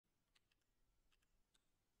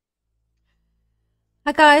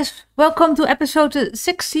Hi guys, welcome to episode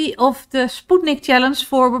 60 of the Sputnik challenge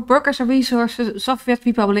for Workers and Resources Soviet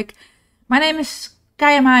Republic. My name is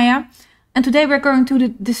CayaMaya and today we're going to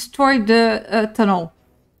destroy the tunnel.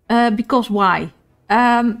 Because why?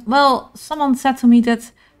 Well, someone said to me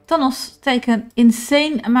that tunnels take an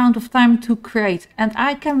insane amount of time to create, and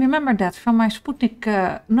I can remember that from my Sputnik,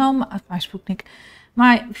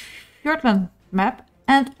 my Fjordland map,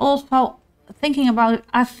 and also thinking about it,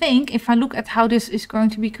 I think if I look at how this is going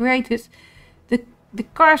to be created, the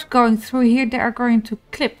cars going through here, they are going to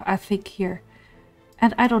clip, I think, here.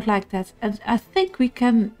 And I don't like that. And I think we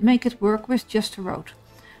can make it work with just a road.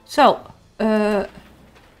 So,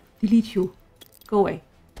 delete you. Go away.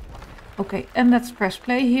 Okay, and let's press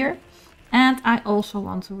play here. And I also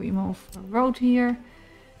want to remove a road here.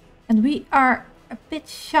 And we are a bit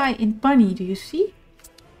shy in money, do you see?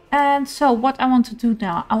 And so what I want to do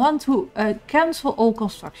now, I want to cancel all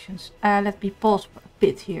constructions. Let me pause a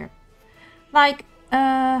bit here. Like,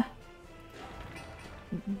 I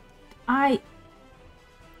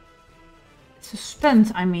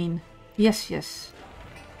suspend, I mean. Yes.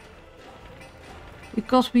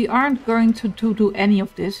 Because we aren't going to do any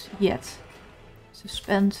of this yet.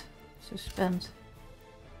 Suspend.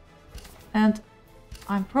 And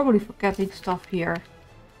I'm probably forgetting stuff here.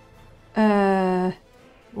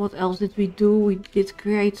 What else did we do? We did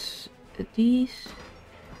create these.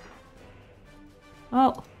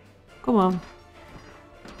 Oh, come on.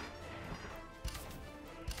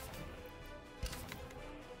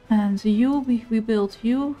 And you, we built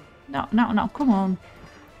you. No, come on.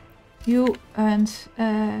 You and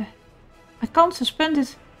I can't suspend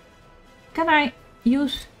it. Can I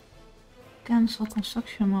use cancel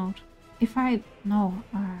construction mode? If I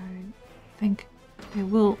think it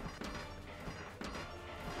will.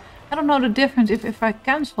 I don't know the difference if I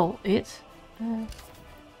cancel it,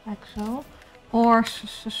 like so, or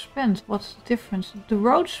suspend. What's the difference? The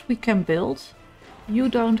roads we can build. You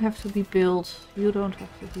don't have to be built. You don't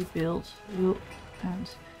have to be built. You and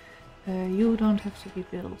you don't have to be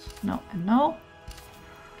built. No and no.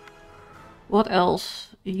 What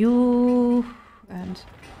else? You and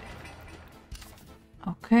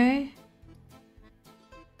okay.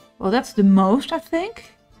 Well, that's the most, I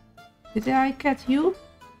think. Did I get you?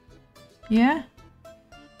 Yeah,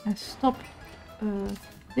 let's stop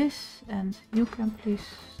this, and you can please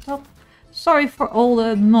stop. Sorry for all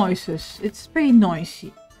the noises, it's pretty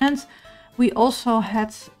noisy. And we also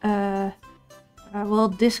had, well,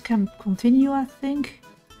 this can continue, I think,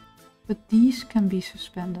 but these can be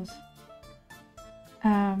suspended.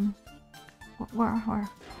 Where?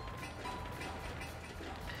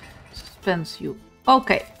 Suspends you.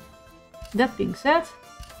 Okay, that being said,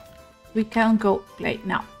 we can go play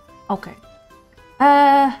now. Okay.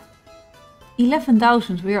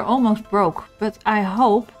 11,000, we are almost broke, but I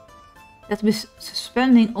hope that with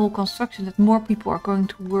suspending all construction that more people are going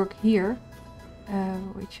to work here,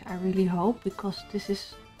 which I really hope, because this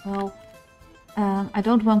is, well, I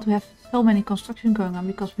don't want to have so many construction going on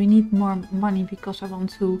because we need more money, because I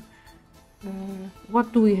want to,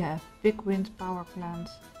 what do we have? Big wind power plant,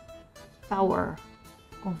 tower,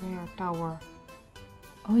 conveyor tower,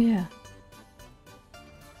 oh yeah.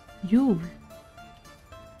 You.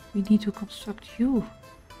 We need to construct you.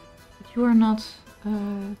 But you are not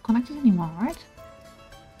connected anymore, right?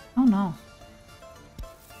 Oh no.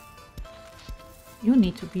 You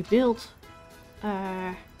need to be built.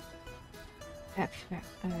 Actually,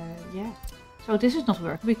 yeah. So this is not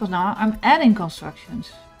working because now I'm adding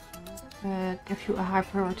constructions. Give you a high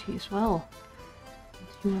priority as well. And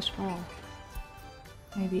you as well.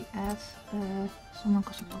 Maybe add someone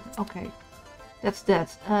construct. Okay. That's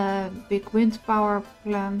that. Big wind power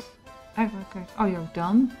plant. Oh, you're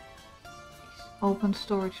done. Open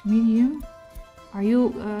storage medium. Are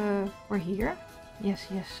you we're here? Yes,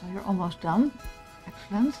 so you're almost done.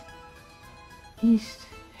 Excellent. East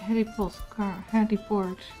heliport.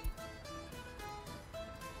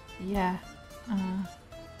 Yeah.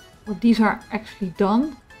 Well, these are actually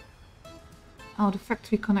done. Oh, the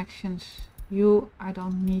factory connections. You, I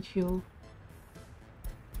don't need you.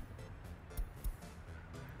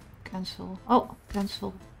 Cancel. Oh,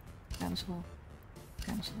 cancel. 1, 2,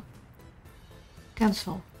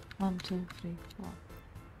 3, 4.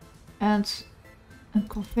 And a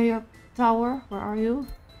conveyor tower. Where are you?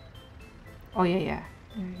 Oh yeah.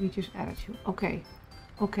 We just added you. Okay.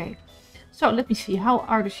 So let me see. How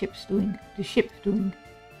are the ships doing?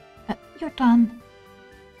 You're done.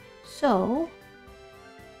 So,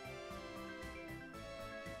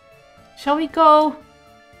 shall we go?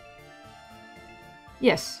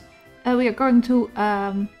 Yes. We are going to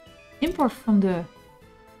import from the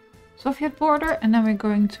Soviet border, and then we're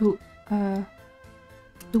going to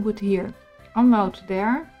do it here. Unload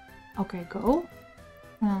there. Okay, go.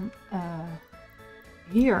 And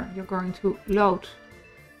here you're going to load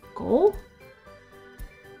coal.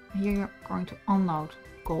 Here you're going to unload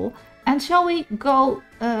coal. And shall we go,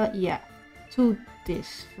 yeah, to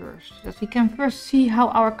this first, so that we can first see how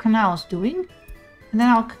our canal is doing. And then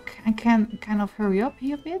I can kind of hurry up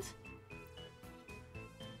here a bit.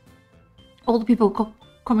 All the people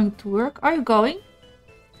coming to work. Are you going?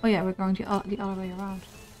 Oh yeah, we're going the other way around.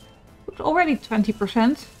 It's already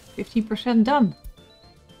 20%, 15% done.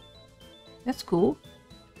 That's cool.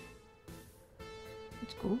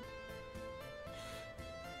 That's cool.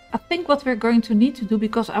 I think what we're going to need to do,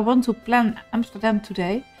 because I want to plan Amsterdam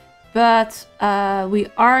today, but we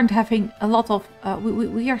aren't having a lot of,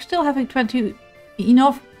 we are still having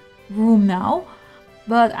enough room now,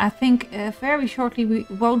 but I think very shortly we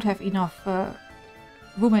won't have enough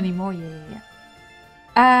room anymore.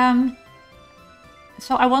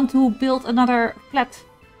 So I want to build another flat,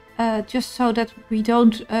 just so that we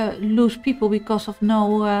don't lose people because of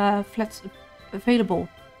no flats available.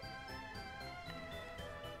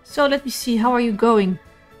 So let me see, how are you going?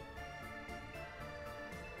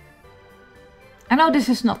 I know this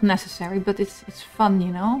is not necessary, but it's fun,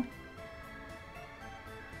 you know.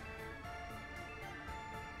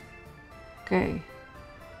 Okay.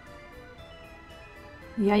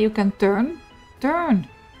 Yeah, you can turn. Turn.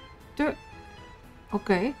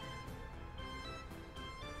 Okay.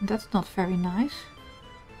 That's not very nice.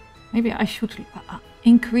 Maybe I should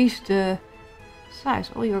increase the size.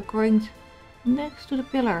 Oh, you're going next to the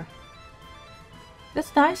pillar.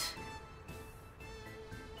 That's nice.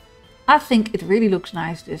 I think it really looks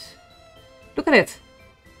nice, this. Look at it.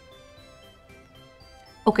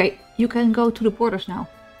 Okay, you can go to the borders now.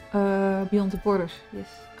 Beyond the borders. Yes,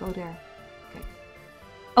 go there.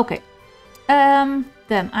 Okay.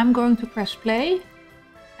 Then I'm going to press play.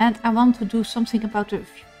 And I want to do something about the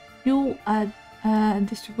fuel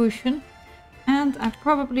distribution. And I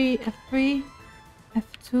probably F3,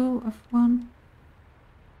 F2, F1.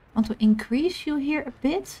 Want to increase you here a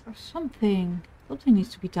bit or something. Something needs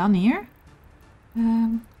to be done here.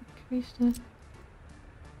 Increase the...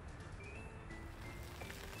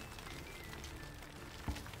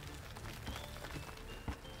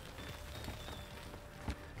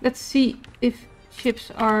 Let's see if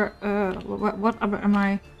ships are... what are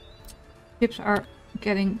my ships are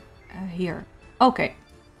getting here. Okay.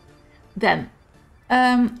 Then,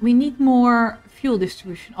 we need more fuel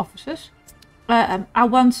distribution offices. I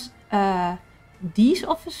want these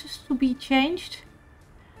offices to be changed.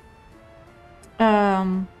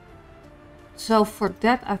 So for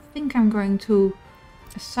that, I think I'm going to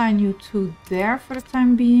assign you to there for the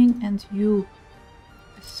time being, and you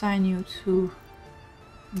assign you to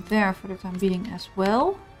there for the time being as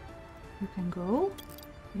well. You can go.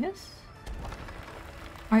 Yes.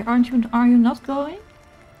 Are you not going?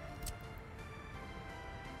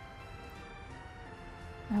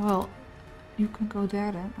 Well, you can go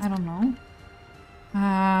there then. I don't know.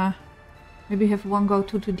 Maybe have one go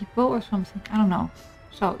to the depot or something. I don't know.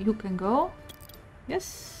 So you can go.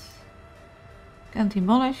 Yes. Can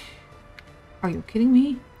demolish. Are you kidding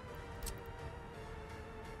me?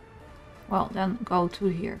 Well, then go to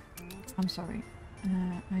here. I'm sorry.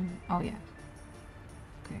 Oh yeah.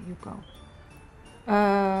 Okay, you go.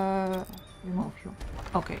 Remove you.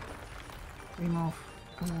 Okay. Remove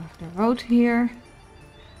the road here.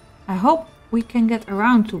 I hope we can get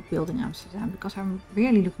around to building Amsterdam, because I'm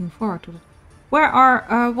really looking forward to it. Where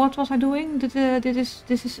are, what was I doing? This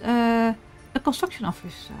is a construction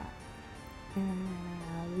office.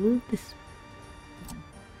 This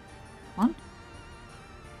one.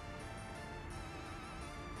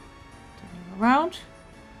 Turning around.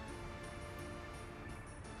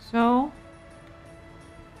 So,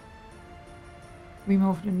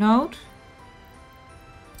 remove the node.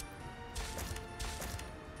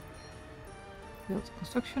 Build a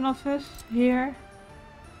construction office here.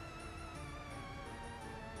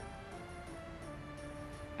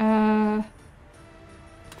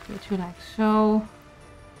 What you like so.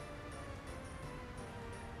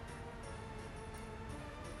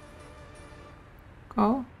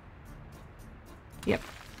 Go. Yep,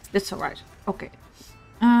 that's alright. Okay.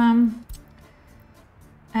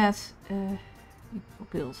 As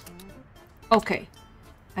build. Okay.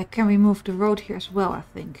 I can remove the road here as well, I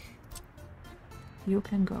think. You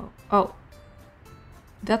can go. Oh.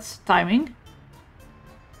 That's timing.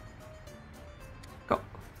 Go.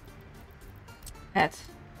 Add.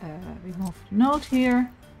 Remove the node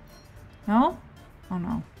here. No? Oh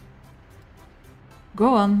no.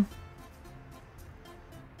 Go on.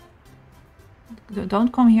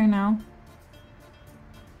 Don't come here now.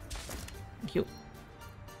 Thank you.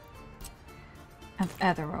 And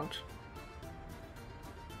add a road.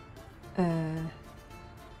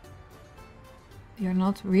 You're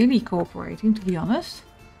not really cooperating, to be honest.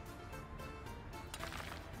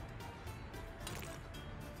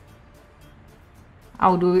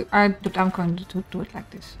 How do we? I'm going to do it like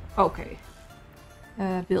this. Okay.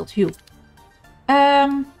 Build you.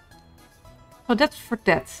 So that's for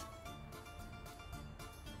that.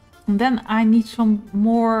 And then I need some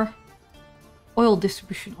more oil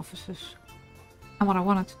distribution offices. And what I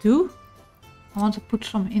wanted to do, I want to put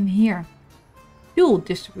some in here. Fuel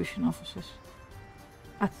distribution offices.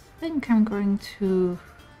 I think I'm going to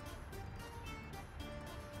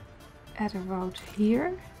add a road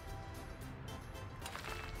here.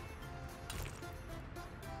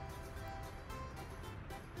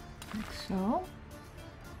 Like so.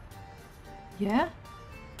 Yeah.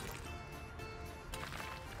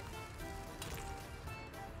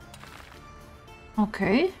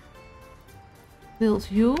 Okay.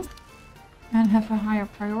 Build you and have a higher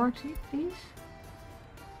priority, please.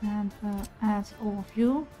 And add all of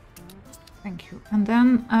you. Thank you. And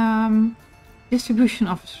then distribution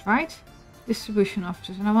office, right? Distribution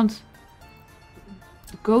offices. And I want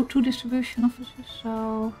to go to distribution offices,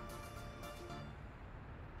 so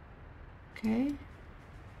okay.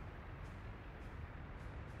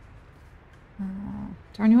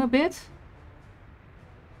 Turn you a bit.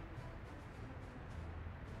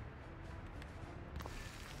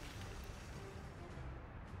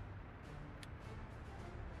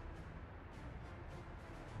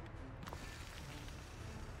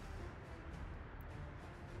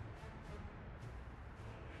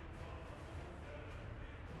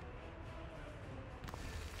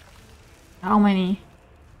 How many?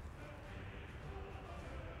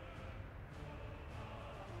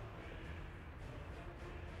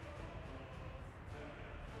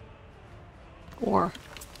 Four.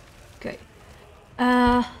 Okay.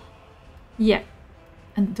 Yeah.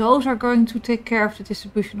 And those are going to take care of the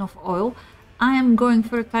distribution of oil. I am going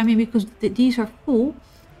for the timing because these are full.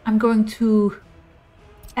 I'm going to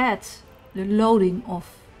add the loading of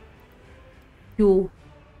fuel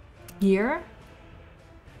here.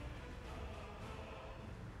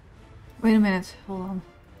 Wait a minute, hold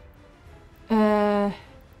on.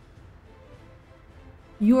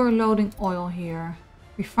 You're loading oil here.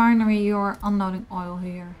 Refinery, you're unloading oil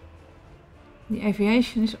here. The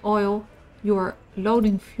aviation is oil. You're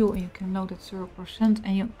loading fuel and you can load at 0%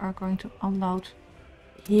 and you are going to unload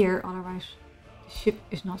here, otherwise the ship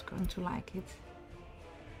is not going to like it.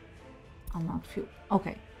 Unload fuel.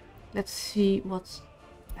 Okay, let's see what's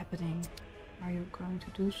happening. Are you going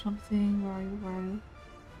to do something? Where are you? Where are you?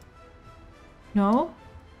 No,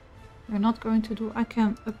 you're not going to do. I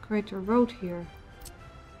can upgrade the road here.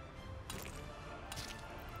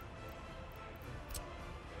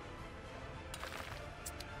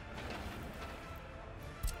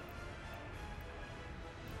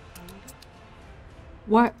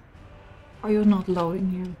 Why are you not loading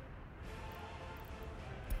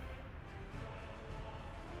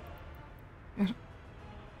here?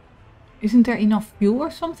 Isn't there enough fuel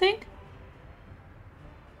or something?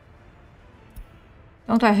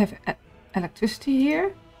 Don't I have electricity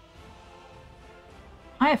here?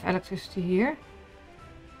 I have electricity here.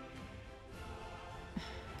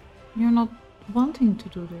 You're not wanting to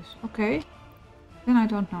do this. Okay. Then I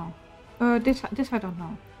don't know. This I don't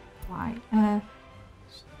know. Why?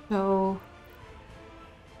 So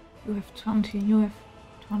you have 20, you have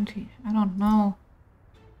 20. I don't know.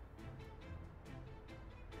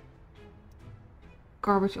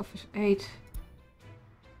 Garbage office 8.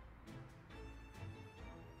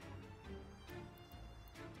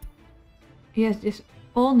 Yes, this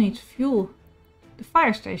all needs fuel. The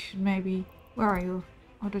fire station maybe. Where are you?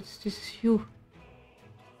 Oh, this is you.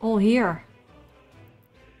 All here.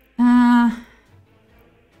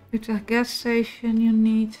 Utrecht gas station you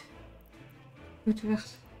need.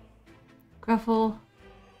 Utrecht gravel.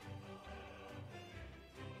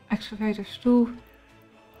 Excavators too.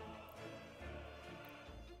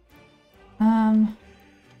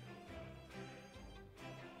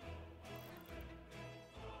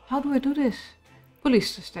 How do I do this?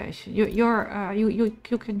 Police station.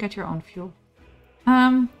 You can get your own fuel.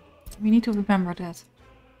 We need to remember that.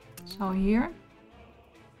 So here.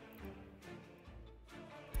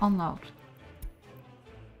 Unload.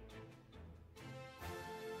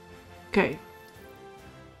 Okay.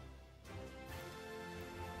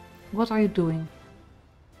 What are you doing?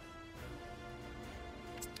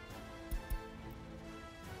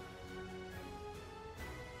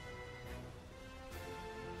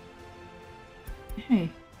 Hey,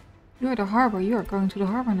 you're the harbor. You're going to the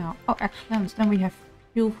harbor now. Oh, excellent. Then we have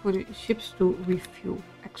fuel for the ships to refuel.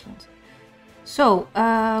 Excellent. So,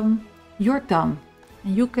 you're done.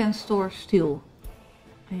 And you can store steel.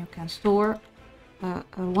 And you can store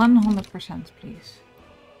 100%, please.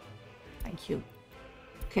 Thank you.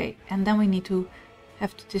 Okay, and then we need to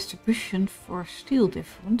have the distribution for steel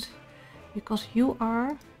different. Because you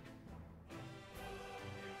are...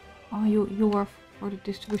 Oh, you are for the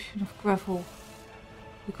distribution of gravel.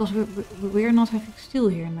 Because we're not having steel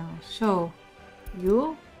here now. So,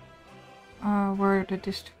 you were the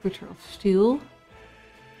distributor of steel.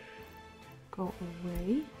 Go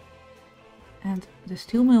away. And the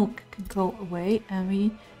steel mill can go away. And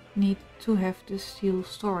we need to have the steel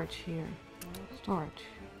storage here. Storage.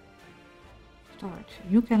 Storage.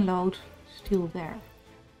 You can load steel there.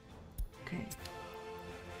 Okay.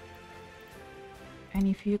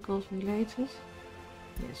 Any vehicles related?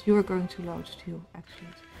 Yes, you are going to load steel.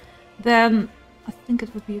 Excellent. Then I think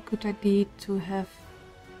it would be a good idea to have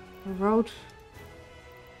a road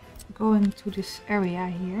going to this area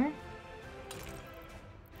here.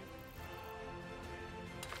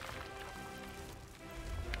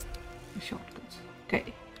 A shortcut.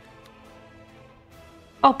 Okay.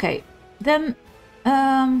 Okay. Then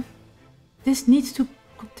this needs to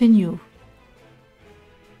continue.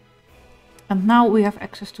 And now we have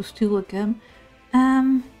access to steel again.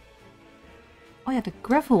 Oh yeah, the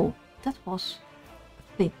gravel. That was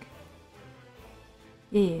a thing.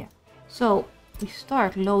 Yeah. So we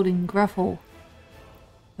start loading gravel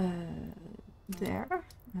there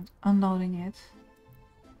and unloading it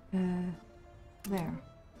there.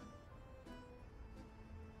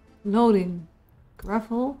 Loading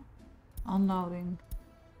gravel, unloading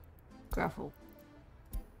gravel.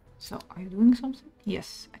 So are you doing something?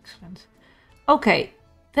 Yes, excellent. Okay,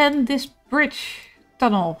 then this bridge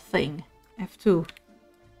tunnel thing, F2.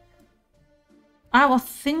 I was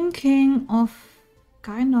thinking of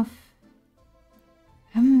kind of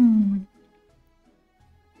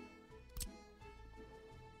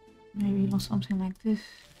maybe not something like this.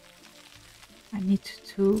 I need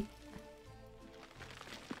to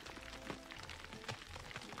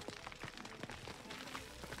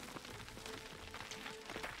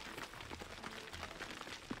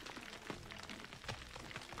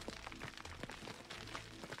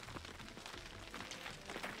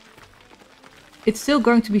it's still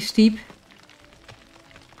going to be steep.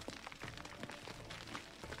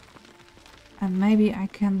 And maybe I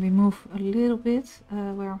can remove a little bit.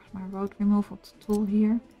 Where's my road removal tool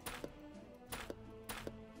here?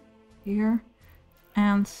 Here.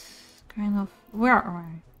 And kind of... Where are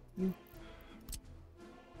I? You.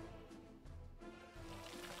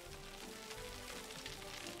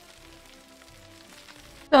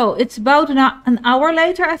 So, it's about an hour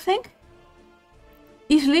later, I think.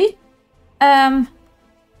 Easily.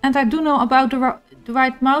 And I do know about the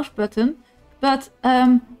right mouse button. But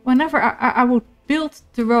whenever I would build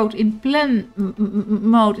the road in plan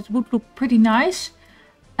mode, it would look pretty nice.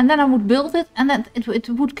 And then I would build it, and then it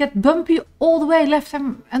would get bumpy all the way left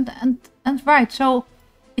and right. So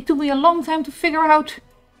it took me a long time to figure out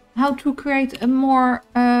how to create a more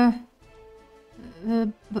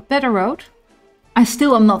better road. I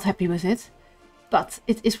still am not happy with it, but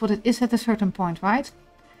it is what it is at a certain point, right?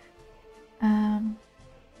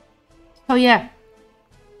 So yeah.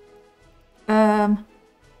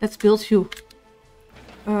 Let's build you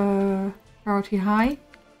priority high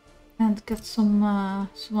and get some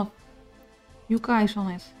of you guys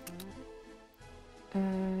on it.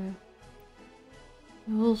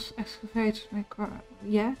 Hills, excavate,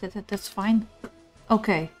 yeah, that's fine.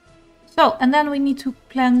 Okay. So, and then we need to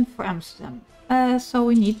plan for Amsterdam. So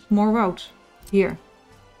we need more roads here.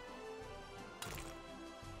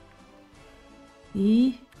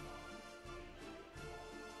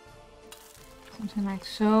 Something like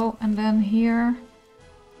so, and then here,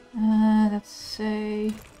 let's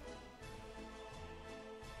say,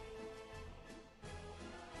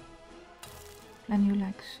 plan you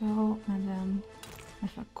like so, and then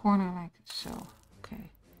have a corner like so. Okay,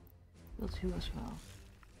 build you as well.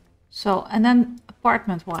 So, and then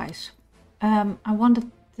apartment wise, I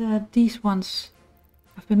wanted these ones.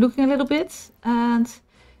 I've been looking a little bit, and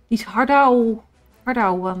these hardau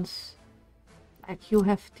ones, like you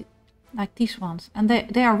have. Like these ones, and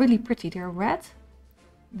they are really pretty. They're red,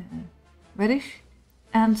 reddish,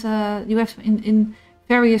 and you have in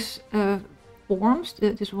various forms.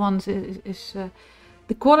 This one is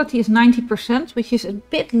the quality is 90%, which is a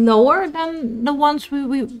bit lower than the ones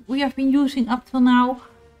we have been using up till now.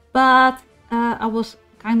 But I was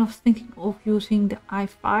kind of thinking of using the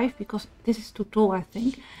I5 because this is too tall, I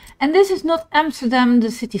think. And this is not Amsterdam,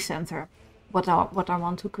 the city center, what I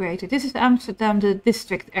want to create. This is Amsterdam, the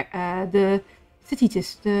district, the city,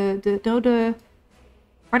 the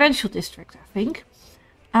financial district, I think.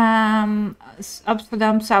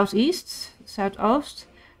 Amsterdam Southeast, Zuidoost,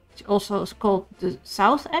 which also is called the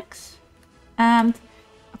South X. And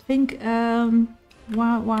I think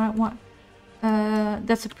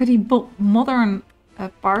that's a pretty modern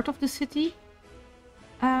part of the city.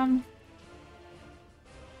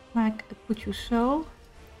 Like I put you so.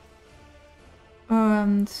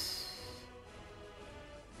 And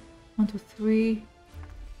 1, 2, 3.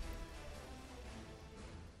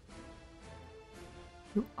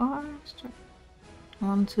 You are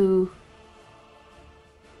 1, 2,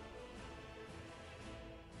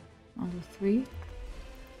 1, 2, 3.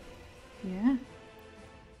 Yeah.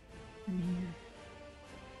 And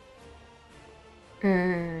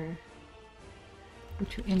here.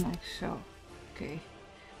 Put you in like so. Okay.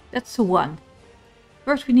 That's the one.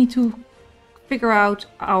 First we need to figure out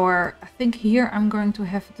our, I think here I'm going to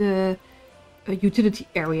have the utility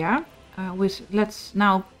area. Let's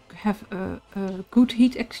now have a good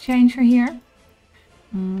heat exchanger here.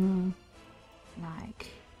 Like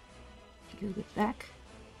a little bit back.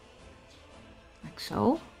 Like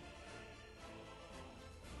so.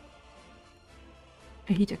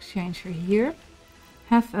 A heat exchanger here.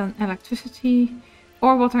 Have an electricity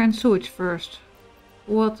or water and sewage first.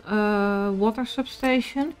 What water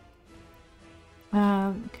substation?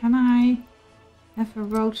 Can I have a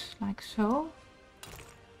road like so?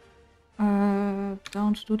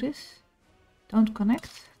 Don't do this. Don't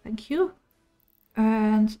connect. Thank you.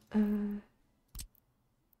 And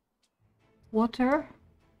water.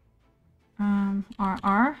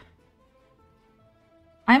 RR.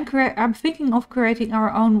 I'm thinking of creating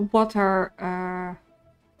our own water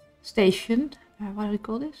station. What do we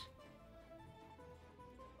call this?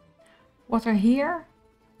 Water here.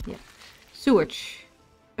 Yeah. Sewage.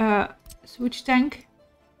 Sewage tank.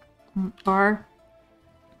 R.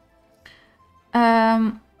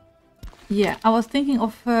 Yeah, I was thinking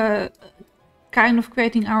of kind of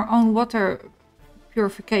creating our own water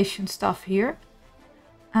purification stuff here.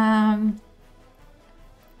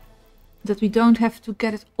 That we don't have to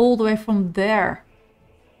get it all the way from there.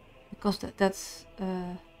 Because that's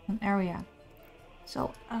an area.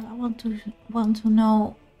 So I want to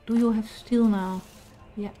know, do you have steel now?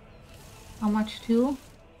 Yeah. How much steel?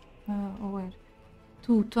 Oh wait.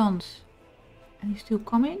 2 tons. Any steel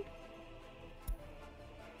coming?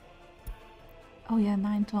 Oh yeah,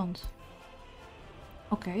 9 tons.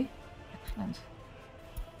 Okay, excellent.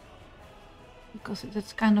 Because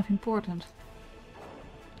that's kind of important.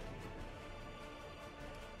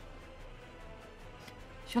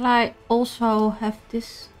 Shall I also have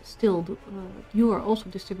this still? You are also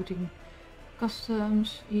distributing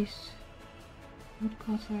customs, east,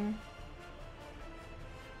 woodcutter.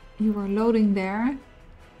 You are loading there.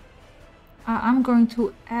 I'm going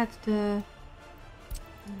to add the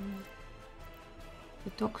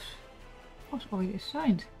docks. Oh, it's already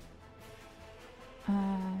assigned.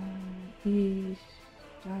 East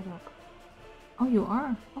dock. Oh, you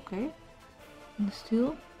are? Okay. And the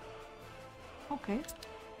steel? Okay.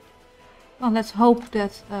 Well, let's hope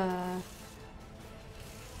that the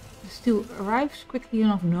steel arrives quickly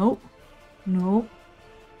enough. No. No.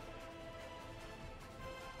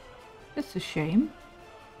 That's a shame.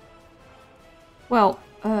 Well,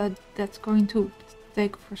 that's going to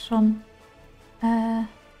take for some... how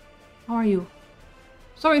are you?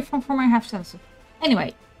 Sorry for my half sentence.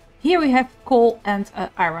 Anyway, here we have coal and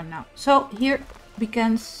iron now. So here we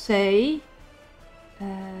can say...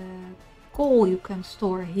 coal you can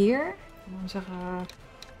store here. En dan zeggen...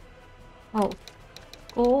 Oh,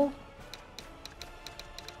 coal.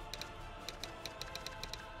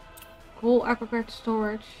 Coal aggregate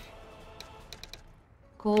storage.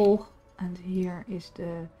 Coal. And here is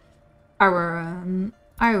the iron.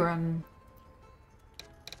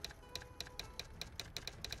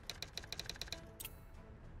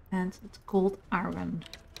 And it's called iron.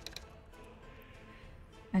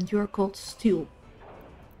 And you're called steel.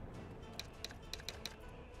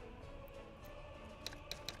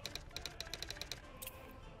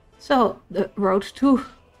 So, the road to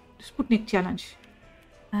the Sputnik challenge.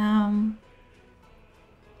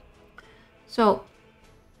 So,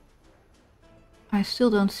 I still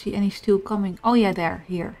don't see any steel coming. Oh yeah, there,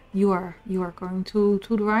 here. You are going to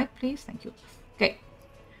the right, please. Thank you. Okay.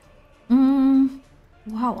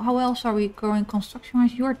 How else are we going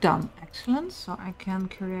construction-wise? You're done. Excellent. So I can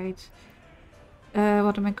create...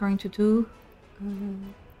 what am I going to do?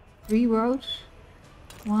 3 roads.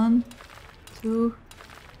 1, 2,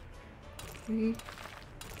 3,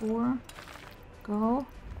 4. Go.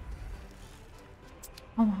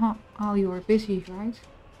 Oh, you are busy, right?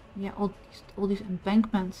 Yeah, all these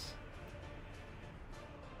embankments.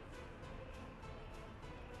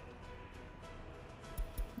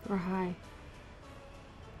 You're high.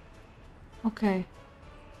 Okay.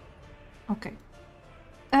 Okay.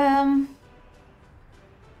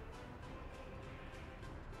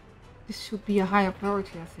 This should be a higher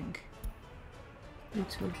priority, I think. You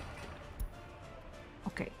too.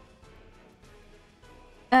 Okay.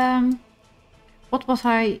 What was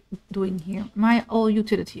I doing here? My all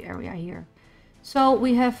utility area here. So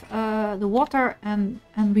we have the water and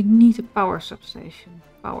we need a power substation.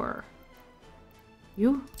 Power.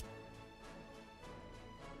 You?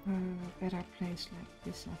 Better place like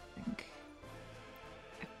this, I think.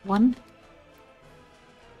 F1.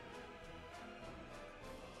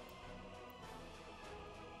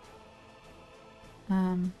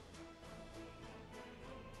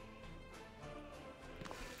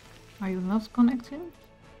 Are you not connecting?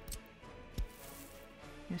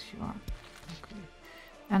 Yes, you are. Okay.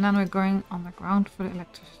 And then we're going underground for the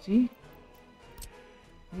electricity.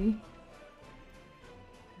 Okay.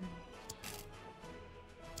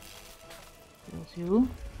 Build you.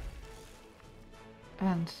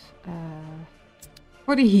 And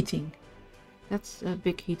for the heating. That's a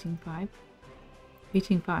big heating pipe.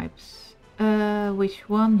 Heating pipes. Which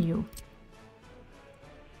one? You.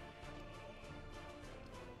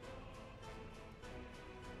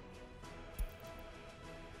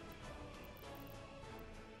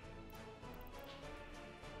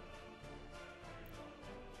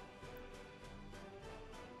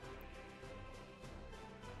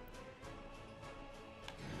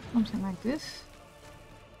 Something like this.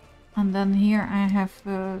 And then here I have,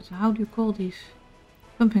 how do you call these?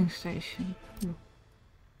 Pumping station.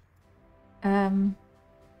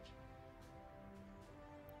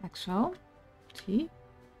 Like so. See?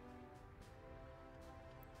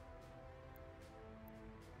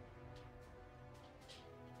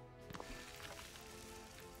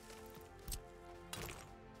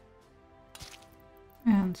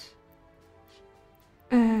 And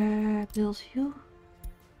build you.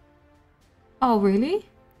 Oh, really?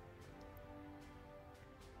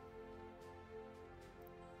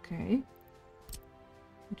 Okay.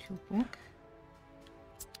 Put you back.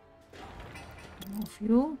 Remove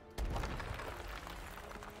you.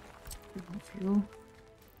 Remove you.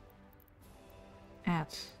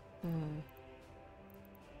 Add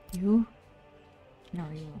you.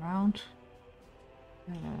 Carry you around.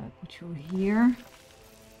 Put you here.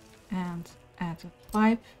 And add a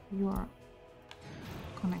pipe. You are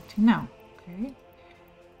connecting now. Okay.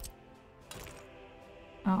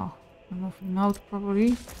 Oh, remove a node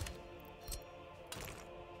probably.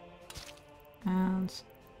 And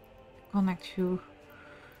connect you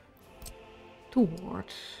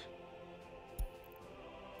towards.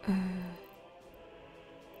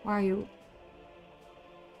 Why are you?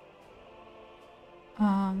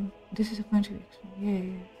 This is going to be.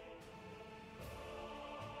 Yeah.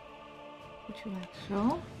 Put you like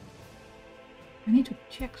so. I need to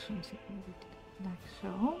check something like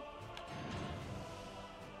so.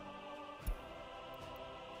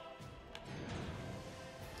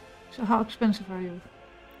 So how expensive are you?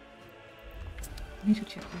 I need to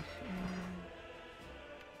check this.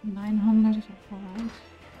 900 is alright.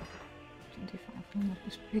 2500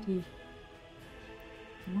 is pretty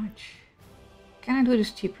much. Can I do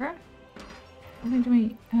this cheaper? Let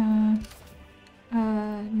me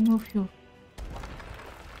move you.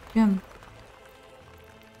 Again.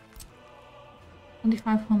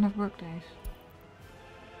 2500 work days.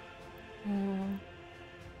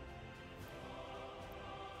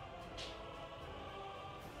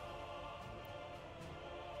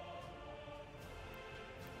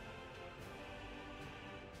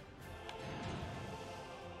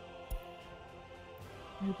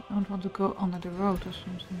 I don't want to go under the road or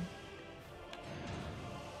something.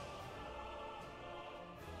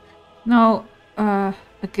 No,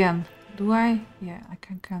 again. Do I? Yeah, I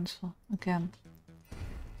can cancel again.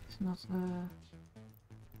 It's not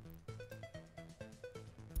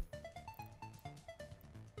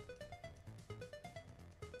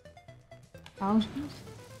thousands.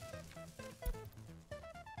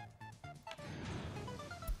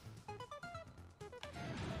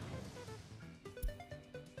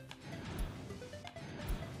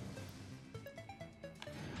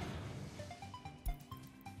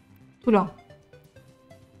 Too long.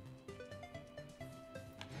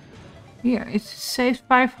 Here, it saved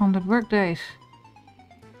 500 work days.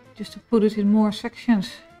 Just to put it in more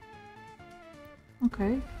sections.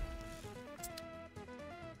 Okay.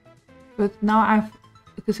 But now I've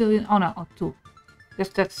a gazillion. Oh no, 2.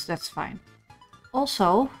 That's fine.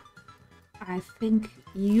 Also, I think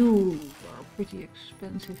you are pretty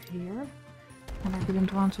expensive here, and I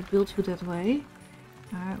didn't want to build you that way.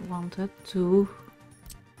 I wanted to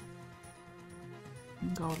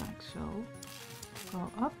go like so.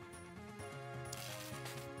 Go up.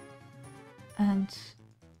 And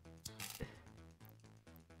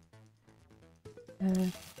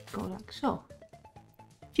go like so.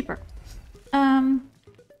 Cheaper.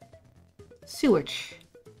 Sewage.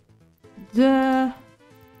 The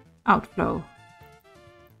outflow.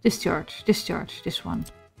 Discharge, this one.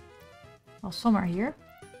 Well, somewhere here.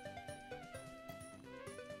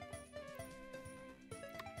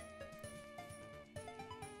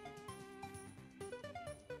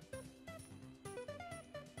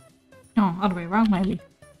 No, other way around maybe.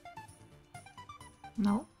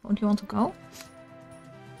 No, don't you want to go?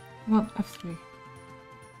 What, F3?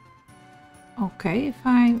 Okay, if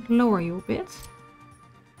I lower you a bit.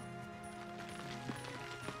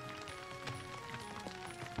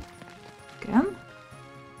 Again.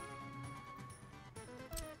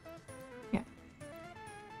 Yeah.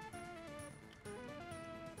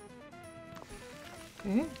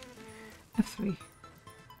 Okay. F3.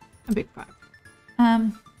 A big pipe.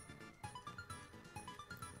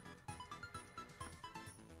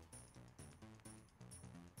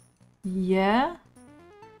 Yeah.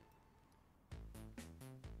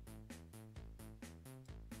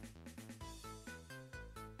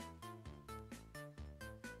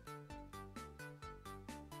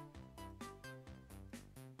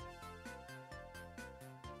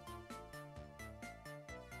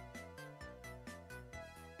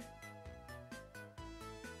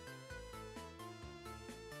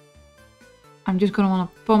 I'm just gonna want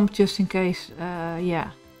to pump just in case,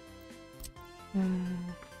 yeah.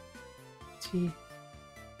 Let's see.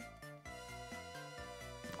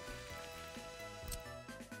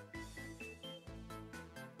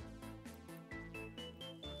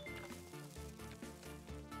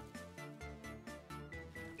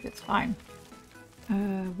 That's fine.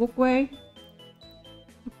 Walkway.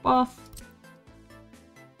 Path.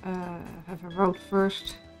 Have a road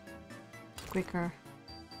first. Quicker.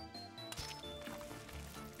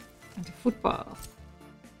 And a footpath.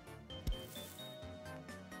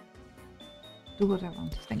 Do what I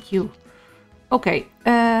want. Thank you. Okay.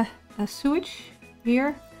 A sewage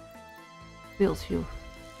here. Build you.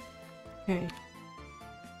 Okay.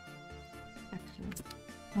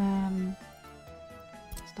 Excellent.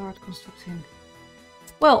 Start constructing.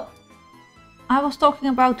 Well, I was talking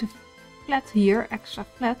about the flat here, extra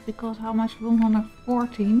flat, because how much?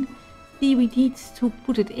 114. We need to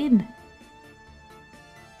put it in.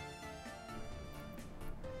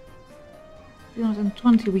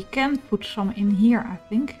 320. We can put some in here, I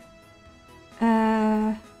think.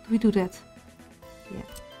 Do we do that? Yeah.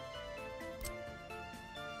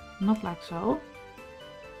 Not like so.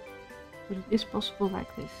 But it is possible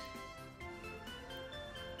like this.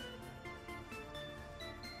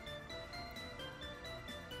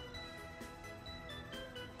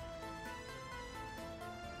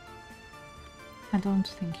 I don't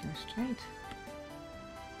think you're straight.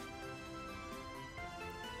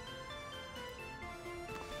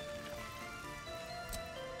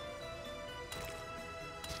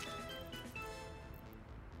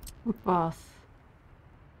 Footpath.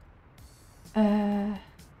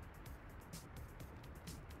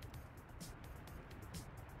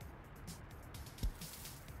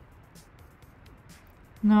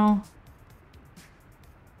 No.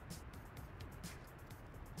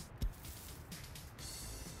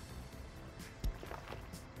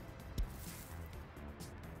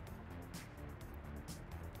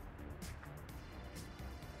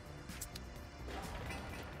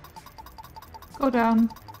 Go down.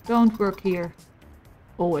 Don't work here.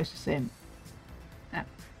 Always the same. Yeah.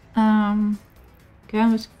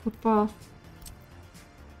 Canvas footpath.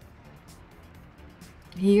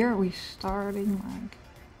 Here we're starting like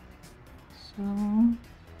so. And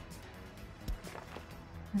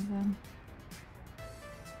then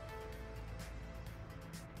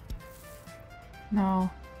no.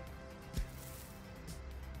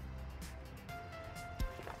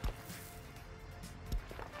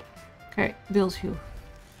 Okay, build you.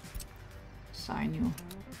 Sign you.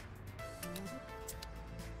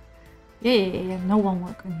 Yeah. No one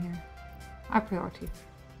working here. High priority.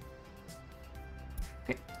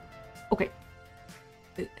 Okay.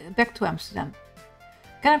 Back to Amsterdam.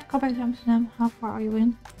 Can I go back to Amsterdam? How far are you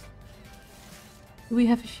in? Do we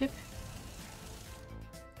have a ship?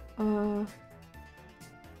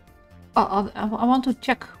 Oh, I want to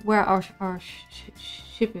check where our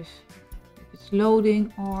ship is. If it's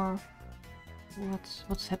loading or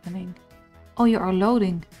what's happening. Oh, you are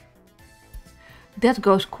loading. That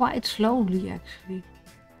goes quite slowly, actually.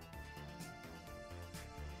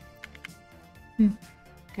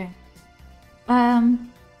 Okay.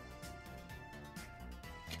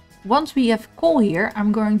 Once we have coal here,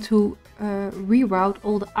 I'm going to reroute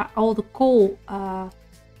all the coal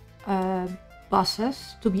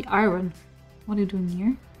buses to be iron. What are you doing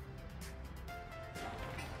here?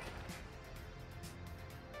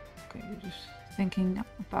 Okay, you're just thinking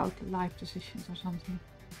about life decisions or something.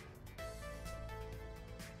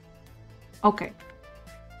 Okay.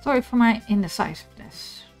 Sorry for my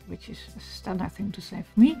indecisiveness, which is a standard thing to say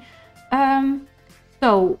for me.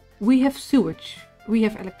 So we have sewage, we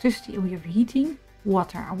have electricity, and we have heating,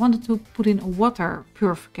 water. I wanted to put in a water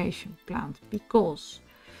purification plant because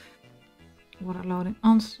water loading,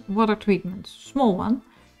 water treatment, small one.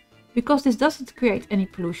 Because this doesn't create any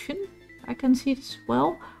pollution, I can see this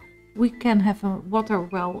well. We can have a water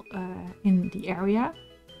well in the area,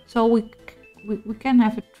 so we can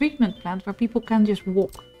have a treatment plant where people can just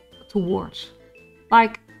walk towards,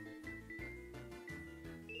 like,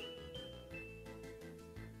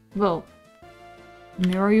 well,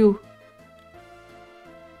 near you,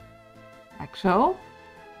 like so.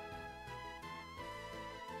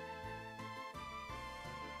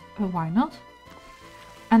 Why not?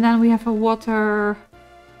 And then we have a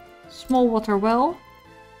small water well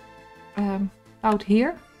out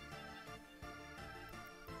here.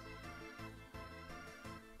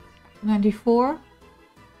 94.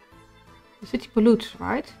 The city pollutes,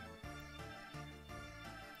 right?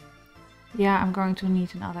 Yeah, I'm going to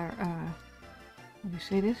need another, how do you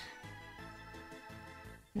say this?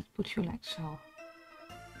 Let's put you like so.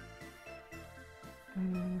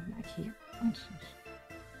 Like here, for instance.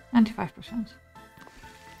 95%.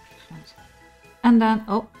 And then,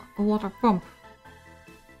 oh, a water pump.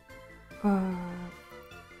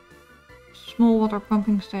 Small water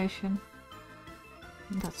pumping station.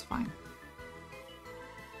 That's fine.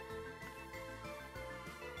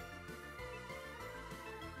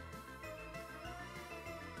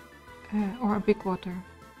 Or a big water.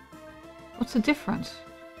 What's the difference?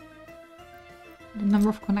 The number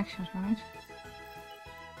of connections, right?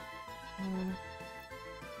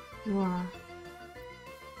 You are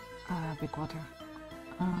big water.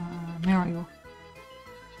 Mario.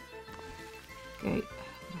 Okay,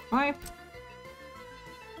 the pipe.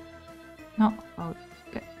 No, oh,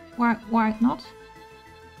 okay. Why not?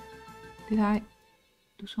 Did I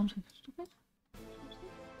do something stupid?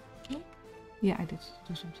 No? Yeah, I did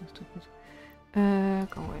do something stupid.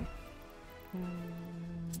 Go away.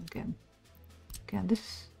 Again,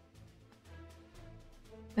 this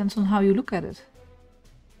depends on how you look at it.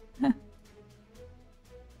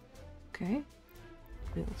 Okay,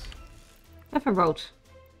 build. Have a road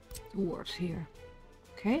towards here.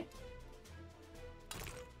 Okay.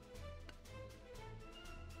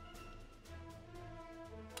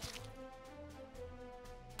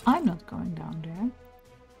 I'm not going down there.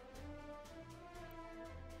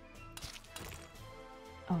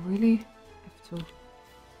 Oh, really? I have to.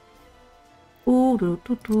 Ooh, do.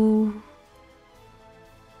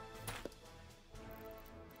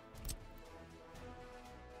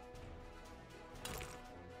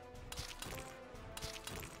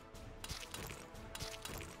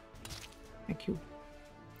 Thank you.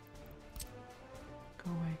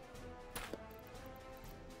 Go away.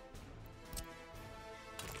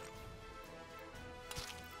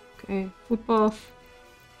 Okay, footpath.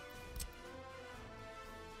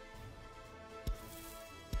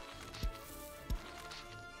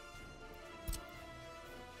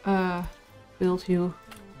 Build you.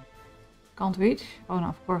 Can't reach? Oh no,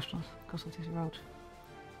 of course not, because of this road.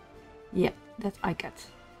 Yeah, that I get.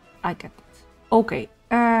 I get that. Okay,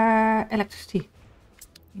 electricity.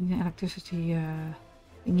 Electricity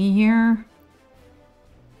thingy here.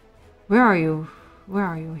 Where are you? Where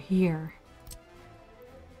are you? Here.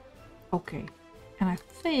 Okay, and I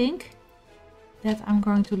think that I'm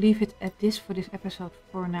going to leave it at this for this episode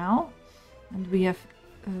for now. And we have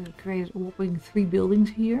created a whopping 3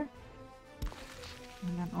 buildings here.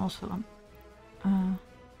 And then also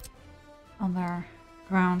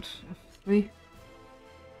underground F3.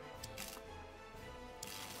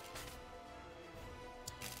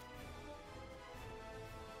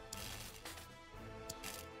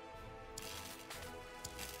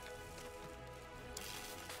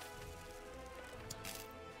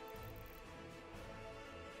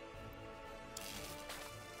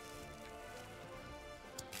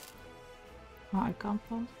 Oh, I can't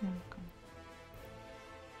plant? Yeah, I can.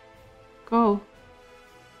 Go.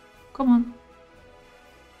 Come on.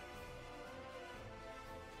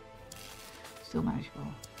 Still manageable.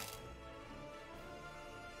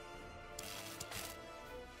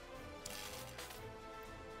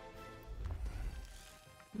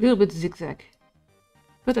 A little bit zigzag,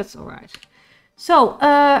 but that's all right. So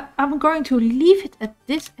I'm going to leave it at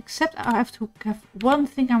this, except I have to have one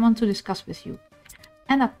thing I want to discuss with you.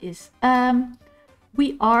 And that is,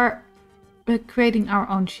 we are creating our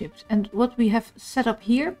own ships. And what we have set up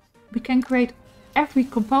here, we can create every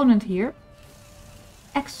component here,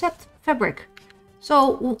 except fabric.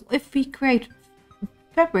 So if we create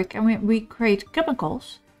fabric and we create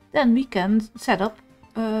chemicals, then we can set up,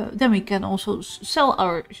 then we can also sell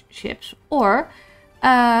our ships, or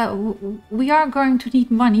we are going to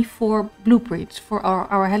need money for blueprints for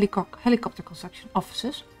our helicopter construction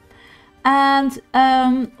offices. And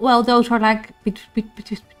well, those are like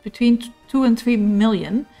between 2 and 3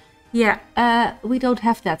 million. Yeah, we don't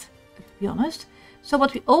have that, to be honest. So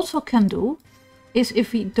what we also can do is,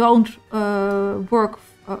 if we don't work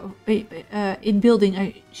in building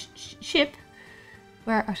a ship.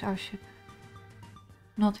 Where is our ship?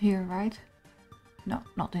 Not here, right? No,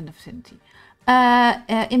 not in the vicinity.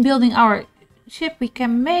 In building our ship, we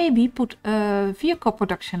can maybe put a vehicle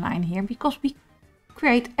production line here, because we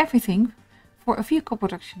create everything for a vehicle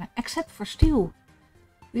production line, except for steel.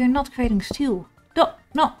 We are not creating steel.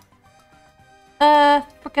 No.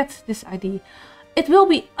 Forget this idea. It will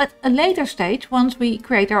be at a later stage once we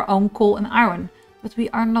create our own coal and iron, but we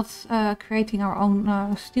are not creating our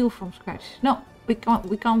own steel from scratch. No, we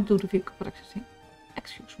can't do the vehicle production thing.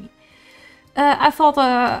 Excuse me. I thought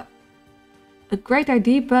a great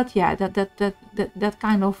idea, but yeah, that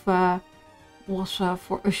kind of was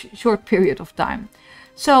for a short period of time.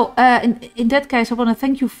 So in that case, I want to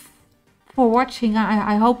thank you for watching.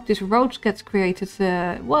 I hope this road gets created.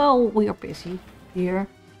 Well, we are busy here.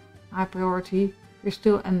 High priority. We're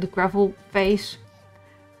still in the gravel phase,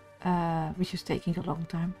 which is taking a long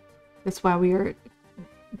time. That's why we are.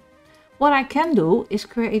 What I can do is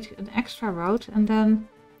create an extra road and then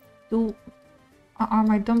do. Are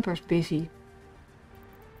my dumpers busy?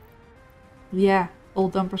 Yeah, all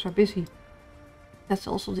dumpers are busy. That's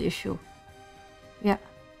also the issue. Yeah.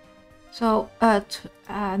 So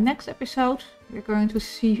next episode we're going to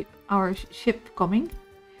see our ship coming,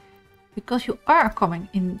 because you are coming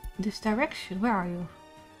in this direction. Where are you?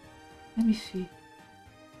 Let me see.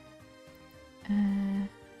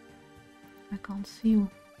 I can't see you.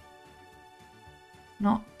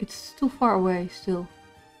 No, it's too far away still.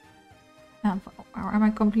 Or am I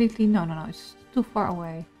completely? No, it's too far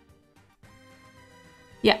away.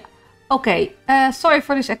 Yeah. Okay. Sorry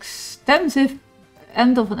for this extensive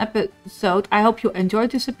end of an episode. I hope you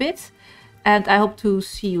enjoyed this a bit, and I hope to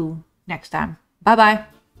see you next time. Bye bye.